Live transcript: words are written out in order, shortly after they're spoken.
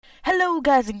Hello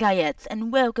guys and guyettes,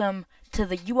 and welcome to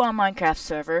the You On Minecraft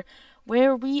server,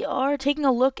 where we are taking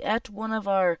a look at one of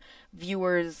our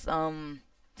viewers'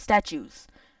 statues.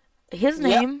 His Yep.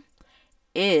 name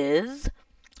is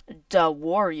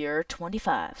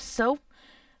dawarrior25. So,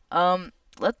 um,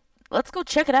 let let's go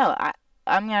check it out.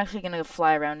 I'm actually gonna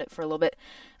fly around it for a little bit.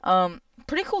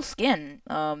 Pretty cool skin.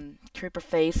 Creeper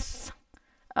face.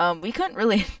 We couldn't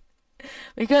really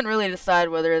we couldn't really decide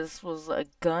whether this was a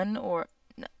gun or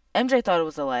MJ thought it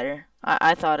was a lighter.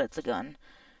 I thought it's a gun.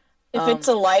 If it's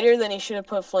a lighter, then he should have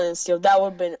put flint and steel. That would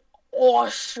have been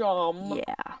awesome.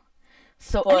 Yeah.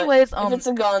 So, But anyways, if it's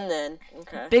a gun, then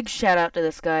okay. big shout out to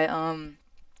this guy.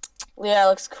 Yeah, it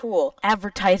looks cool.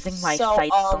 Advertising my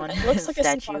sites on it looks his like a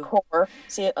statue. parkour.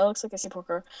 See, it looks like a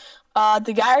parkour.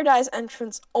 Theguyordie's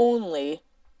entrance only.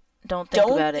 Don't think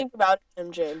about it. about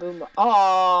MJ. Boom.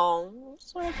 Oh,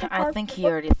 I think he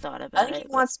already thought about I think it.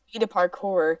 he wants me to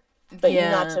parkour, but you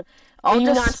not to. I'll you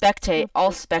just not spectate.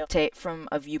 I'll spectate from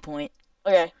a viewpoint.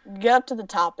 Okay, get up to the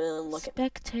top and then look at.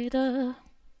 Spectator.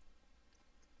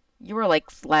 You were like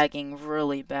lagging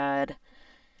really bad.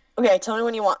 Okay, tell me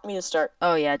when you want me to start.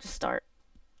 Oh yeah, just start.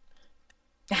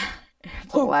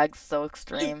 The lag's so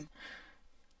extreme.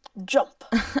 Jump.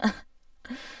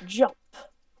 Jump.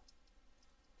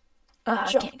 I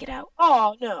can't get out.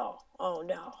 Oh no. Oh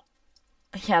no.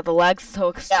 Yeah, the lag's so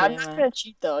extreme. Yeah, I'm not gonna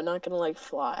cheat though. I'm not gonna like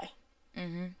fly.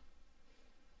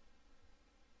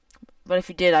 But if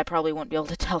you did, I probably wouldn't be able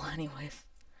to tell anyways.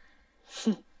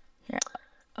 Yeah.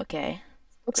 Okay.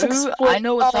 Ooh, I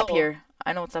know what's up here.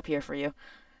 I know what's up here for you.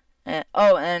 And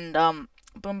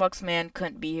Boombox Man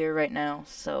couldn't be here right now,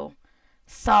 so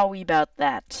sorry about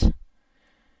that.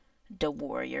 The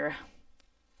warrior.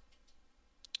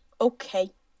 Okay.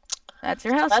 That's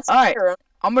your house? That's alright. true.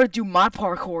 I'm gonna do my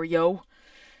parkour, yo.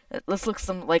 This looks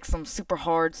like some super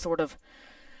hard sort of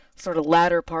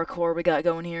ladder parkour we got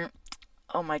going here.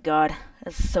 Oh my god,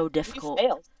 that's so difficult. You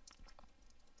failed.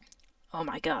 Oh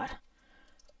my god.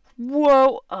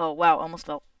 Whoa. Oh wow, almost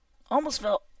fell. Almost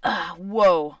fell.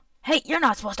 Whoa. Hey, you're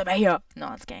not supposed to be here. No,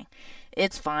 I'm just kidding.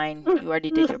 It's fine. You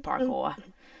already did your parkour.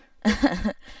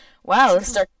 Wow,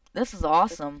 this is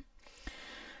awesome.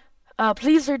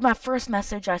 Please read my first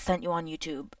message I sent you on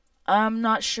YouTube. I'm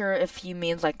not sure if he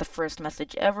means like the first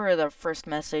message ever or the first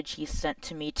message he sent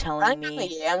to me telling me. I'm on the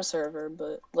Yam server,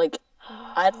 but like,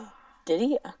 did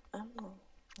he? I don't know.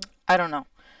 I don't know.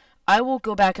 I will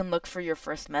go back and look for your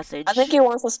first message. I think he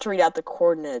wants us to read out the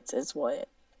coordinates. Is what.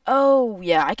 Oh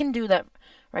yeah, I can do that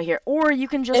right here. Or you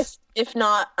can just. If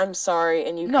not, I'm sorry,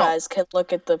 and you guys can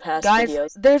look at the past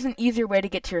videos. There's an easier way to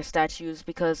get to your statues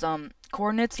because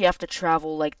coordinates you have to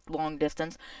travel like long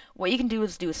distance. What you can do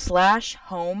is do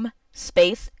 /home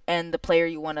space and the player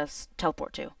you want to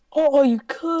teleport to. Oh, you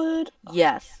could.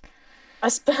 Yes. I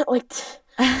spent like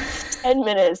 10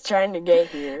 minutes trying to get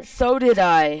here. So did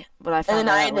I, but I found and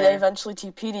then I had to eventually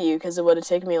TP to you because it would have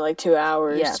taken me like 2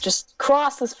 hours. Yes. Just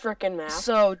cross this frickin' map.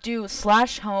 So do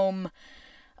 /home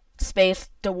space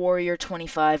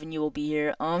dawarrior25 and you will be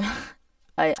here.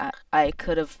 I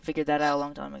could have figured that out a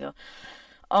long time ago.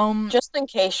 Just in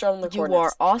case, show them the coordinates. You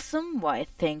are awesome. Why,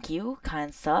 thank you,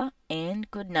 kind sir,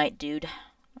 and good night, dude.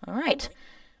 All right.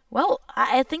 Well,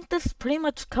 I think this pretty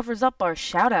much covers up our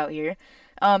shout out here.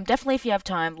 Definitely, if you have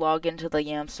time, log into the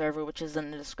Yam server, which is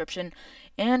in the description,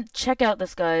 and check out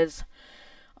this guy's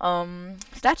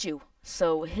statue.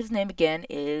 So his name again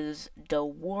is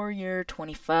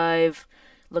dawarrior25.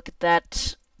 Look at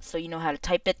that, so you know how to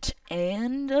type it.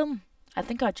 And I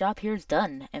think our job here is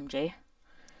done, MJ.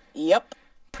 Yep.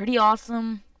 Pretty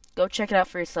awesome. Go check it out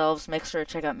for yourselves. Make sure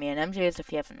to check out me and MJ's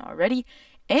if you haven't already.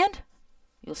 And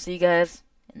you'll see you guys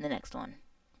in the next one.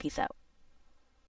 Peace out.